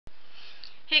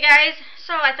Hey guys,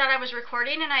 so I thought I was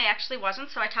recording and I actually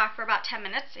wasn't, so I talked for about 10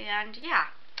 minutes and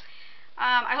yeah.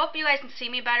 I hope you guys can see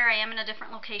me better. I am in a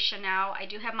different location now. I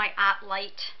do have my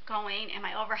light going and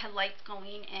my overhead lights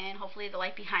going and hopefully the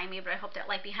light behind me, but I hope that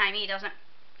light behind me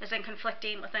isn't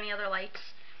conflicting with any other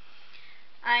lights.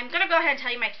 I'm going to go ahead and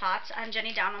tell you my thoughts on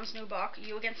Jenny Downham's new book,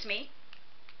 You Against Me.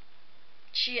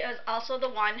 She is also the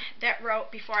one that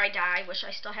wrote Before I Die, which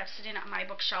I still have sitting on my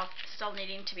bookshelf, still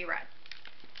needing to be read.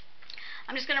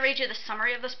 I'm just going to read you the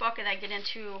summary of this book and then get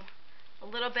into a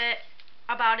little bit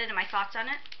about it and my thoughts on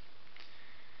it.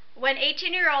 When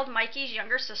 18-year-old Mikey's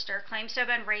younger sister claims to have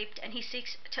been raped and he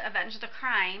seeks to avenge the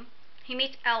crime, he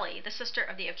meets Ellie, the sister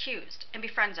of the accused, and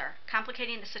befriends her,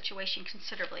 complicating the situation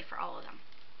considerably for all of them,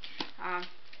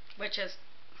 which is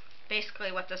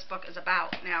basically what this book is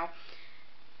about. Now,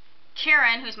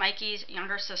 Karen, who's Mikey's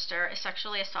younger sister, is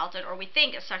sexually assaulted, or we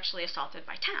think is sexually assaulted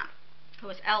by Tom, who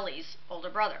is Ellie's older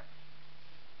brother.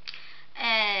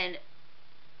 And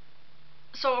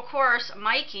so, of course,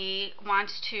 Mikey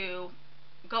wants to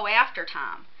go after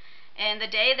Tom. And the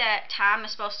day that Tom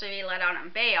is supposed to be let out on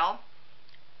bail,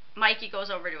 Mikey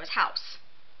goes over to his house.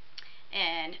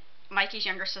 And Mikey's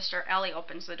younger sister, Ellie,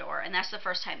 opens the door, and that's the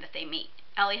first time that they meet.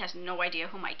 Ellie has no idea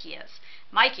who Mikey is.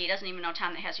 Mikey doesn't even know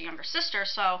Tom that has a younger sister,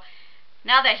 so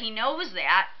now that he knows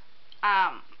that,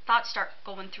 thoughts start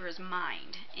going through his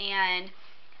mind. And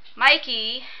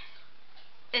Mikey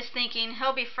is thinking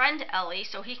he'll befriend Ellie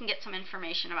so he can get some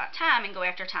information about Tom and go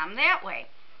after Tom that way.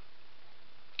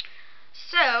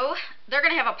 So they're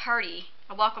going to have a party,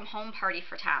 a welcome home party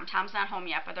for Tom. Tom's not home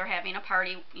yet, but they're having a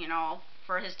party,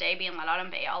 for his day being let out on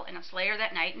bail, and it's later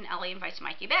that night, and Ellie invites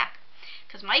Mikey back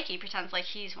because Mikey pretends like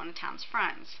he's one of Tom's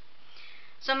friends.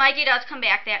 So Mikey does come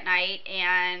back that night,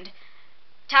 and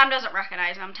Tom doesn't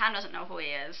recognize him. Tom doesn't know who he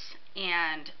is,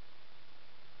 and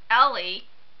Ellie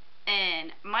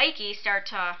and Mikey start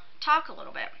to talk a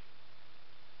little bit.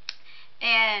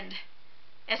 And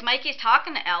as Mikey's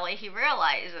talking to Ellie, he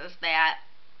realizes that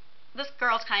this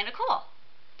girl's kind of cool.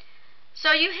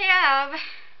 So you have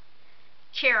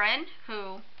Karen,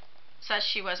 who says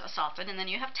she was assaulted, and then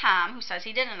you have Tom, who says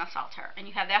he didn't assault her, and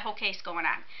you have that whole case going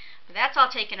on. But that's all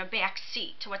taking a back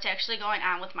seat to what's actually going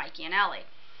on with Mikey and Ellie.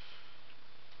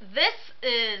 This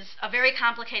is a very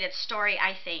complicated story,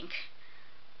 I think,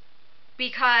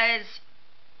 because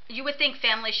you would think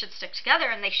families should stick together,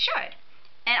 and they should.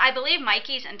 And I believe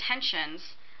Mikey's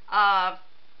intentions of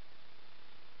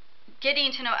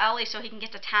getting to know Ellie so he can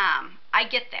get to Tom, I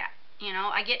get that.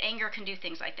 I get anger can do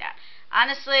things like that.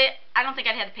 Honestly, I don't think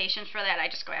I'd have the patience for that. I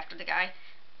just go after the guy.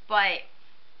 But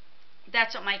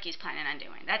that's what Mikey's planning on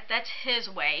doing. That's his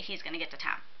way he's going to get to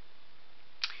Tom.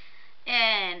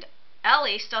 And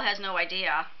Ellie still has no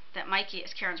idea that Mikey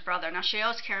is Karen's brother. Now, she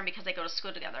knows Karen because they go to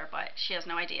school together, but she has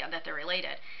no idea that they're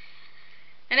related.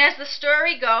 And as the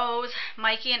story goes,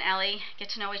 Mikey and Ellie get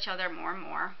to know each other more and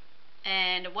more.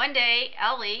 And one day,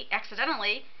 Ellie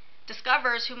accidentally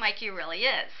discovers who Mikey really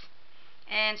is.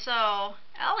 And so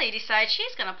Ellie decides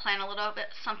she's going to plan a little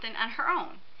bit something on her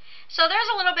own. So there's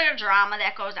a little bit of drama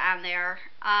that goes on there.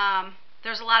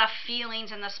 There's a lot of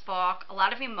feelings in this book, a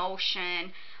lot of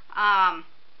emotion.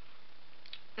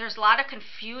 There's a lot of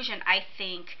confusion, I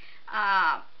think.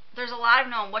 There's a lot of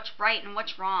knowing what's right and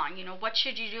what's wrong. What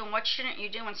should you do and what shouldn't you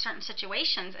do in certain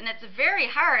situations. And it's very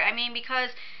hard,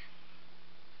 because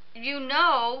your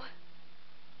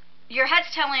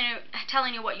head's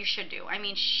telling you what you should do.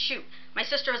 Shoot, my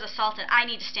sister was assaulted. I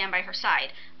need to stand by her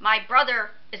side. My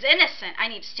brother is innocent. I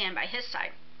need to stand by his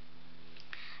side.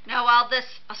 Now, while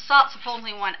this assault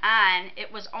supposedly went on,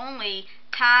 it was only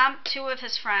Tom, two of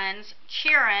his friends,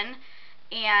 Karen,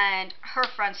 and her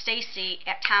friend Stacy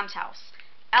at Tom's house.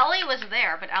 Ellie was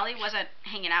there, but Ellie wasn't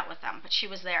hanging out with them, but she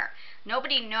was there.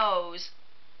 Nobody knows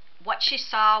what she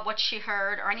saw, what she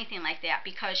heard, or anything like that,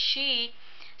 because she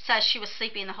says she was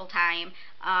sleeping the whole time.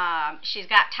 She's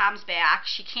got Tom's back.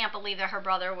 She can't believe that her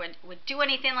brother would do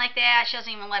anything like that. She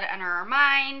doesn't even let it enter her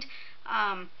mind.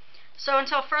 So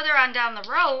until further on down the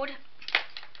road,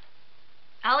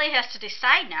 Ellie has to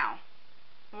decide now,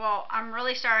 well, I'm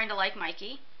really starting to like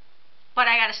Mikey, but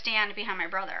I got to stand behind my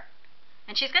brother.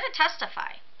 And she's going to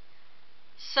testify.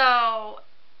 So,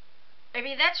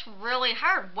 that's really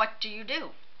hard. What do you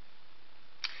do?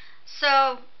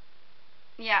 So,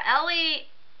 yeah, Ellie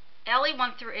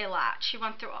went through a lot. She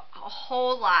went through a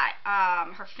whole lot.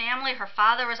 Her family, her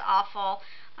father was awful,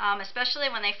 especially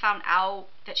when they found out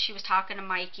that she was talking to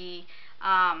Mikey.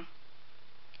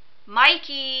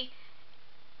 Mikey,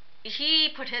 he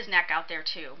put his neck out there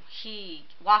too. He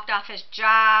walked off his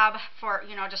job for,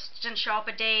 just didn't show up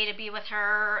a day to be with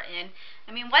her. And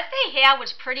what they had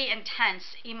was pretty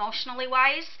intense emotionally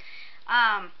wise.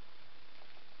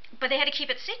 But they had to keep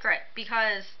it secret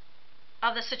because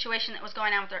of the situation that was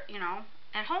going on with their,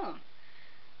 at home.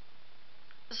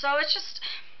 So it's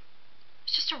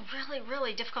just a really,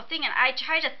 really difficult thing. And I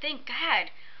try to think,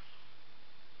 God,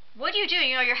 what do?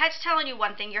 Your head's telling you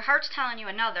one thing, your heart's telling you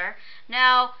another.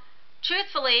 Now,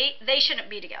 truthfully, they shouldn't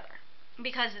be together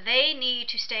because they need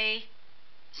to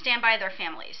stand by their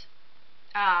families.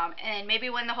 And maybe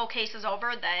when the whole case is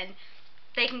over, then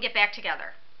they can get back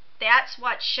together. That's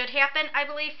what should happen, I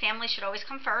believe. Family should always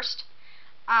come first.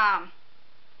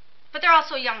 But they're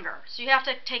also younger, so you have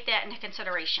to take that into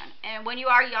consideration. And when you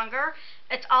are younger,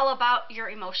 it's all about your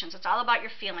emotions. It's all about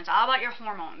your feelings, all about your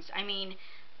hormones. I mean,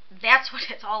 that's what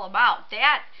it's all about.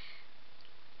 That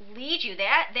leads you.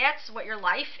 That's what your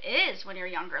life is when you're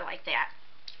younger like that.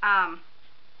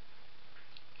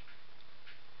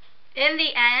 In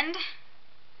the end,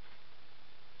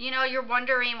 you're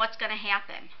wondering what's going to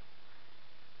happen.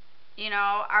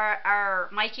 Are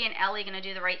Mikey and Ellie going to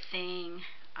do the right thing?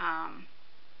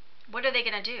 What are they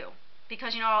going to do?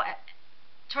 Because,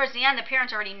 towards the end, the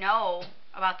parents already know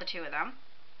about the two of them.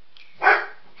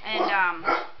 And,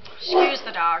 excuse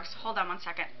the dogs. Hold on one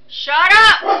second. Shut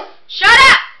up! Shut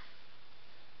up!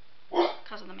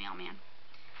 Because of the mailman.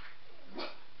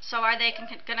 So are they going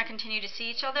to continue to see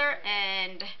each other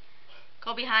and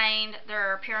go behind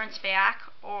their parents' back,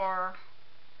 or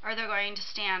are they going to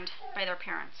stand by their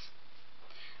parents?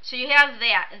 So you have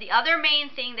that. The other main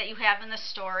thing that you have in the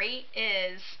story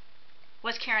is,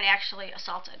 was Karen actually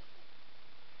assaulted?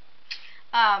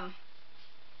 That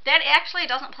actually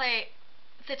doesn't play,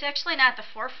 it's actually not at the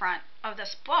forefront of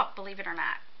this book, believe it or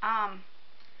not.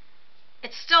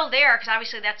 It's still there because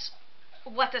obviously that's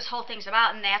what this whole thing's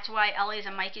about, and that's why Ellie's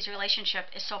and Mikey's relationship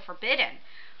is so forbidden.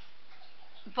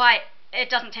 But it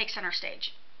doesn't take center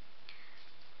stage.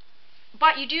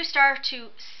 But you do start to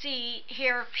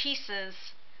hear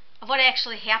pieces of what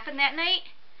actually happened that night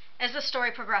as the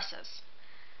story progresses.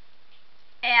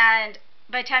 And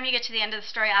by the time you get to the end of the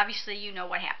story, obviously you know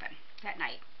what happened that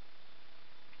night.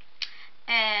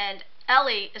 And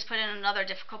Ellie is put in another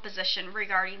difficult position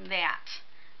regarding that.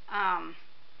 I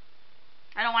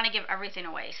don't want to give everything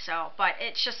away, but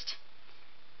it's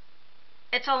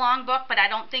a long book, but I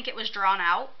don't think it was drawn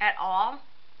out at all.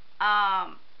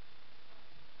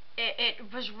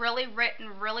 It was really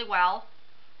written really well.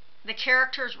 The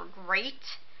characters were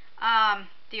great.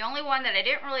 The only one that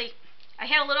I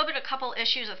had a couple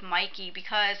issues with Mikey,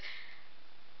 because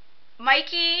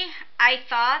Mikey, I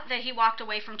thought that he walked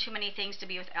away from too many things to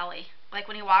be with Ellie. Like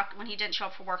when he didn't show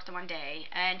up for work the one day,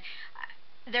 and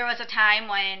there was a time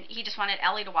when he just wanted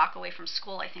Ellie to walk away from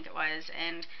school, I think it was,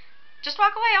 and just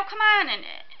walk away. Oh, come on, and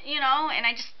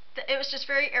and it was just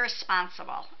very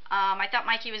irresponsible. I thought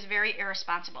Mikey was very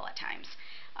irresponsible at times.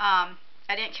 I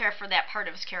didn't care for that part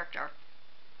of his character.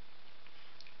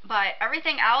 But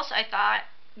everything else I thought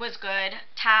was good.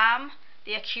 Tom,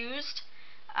 the accused,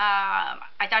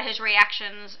 I thought his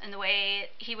reactions and the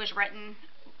way he was written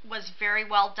was very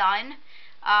well done.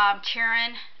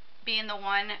 Karen, being the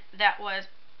one that was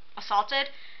assaulted,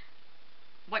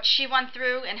 what she went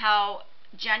through and how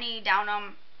Jenny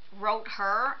Downham wrote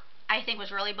her, I think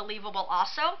was really believable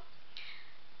also.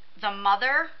 The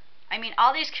mother, I mean,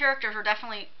 all these characters were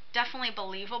definitely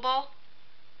believable.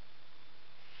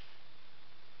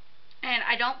 And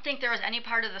I don't think there was any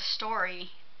part of the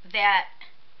story that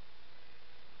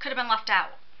could have been left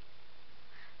out.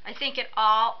 I think it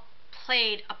all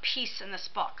played a piece in this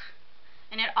book,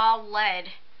 and it all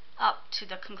led up to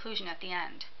the conclusion at the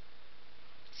end.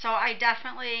 So I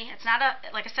definitely, it's not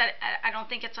like I said, I don't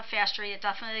think it's a fast read. It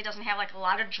definitely doesn't have like a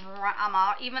lot of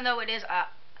drama, even though it is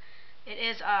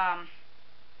a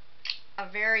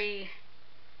very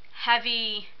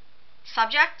heavy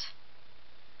subject.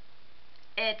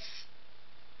 It's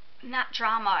not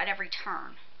drama at every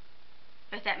turn,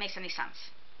 if that makes any sense.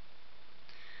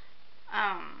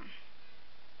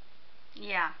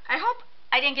 Yeah, I hope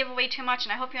I didn't give away too much,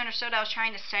 and I hope you understood what I was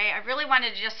trying to say. I really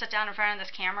wanted to just sit down in front of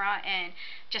this camera and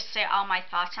just say all my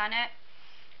thoughts on it,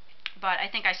 but I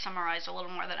think I summarized a little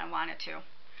more than I wanted to.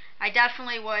 I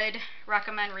definitely would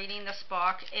recommend reading this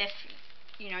book if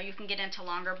you can get into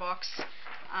longer books.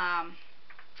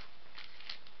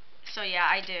 So yeah,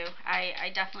 I do.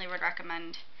 I definitely would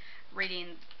recommend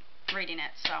reading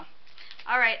it. So,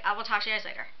 all right, I will talk to you guys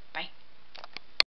later.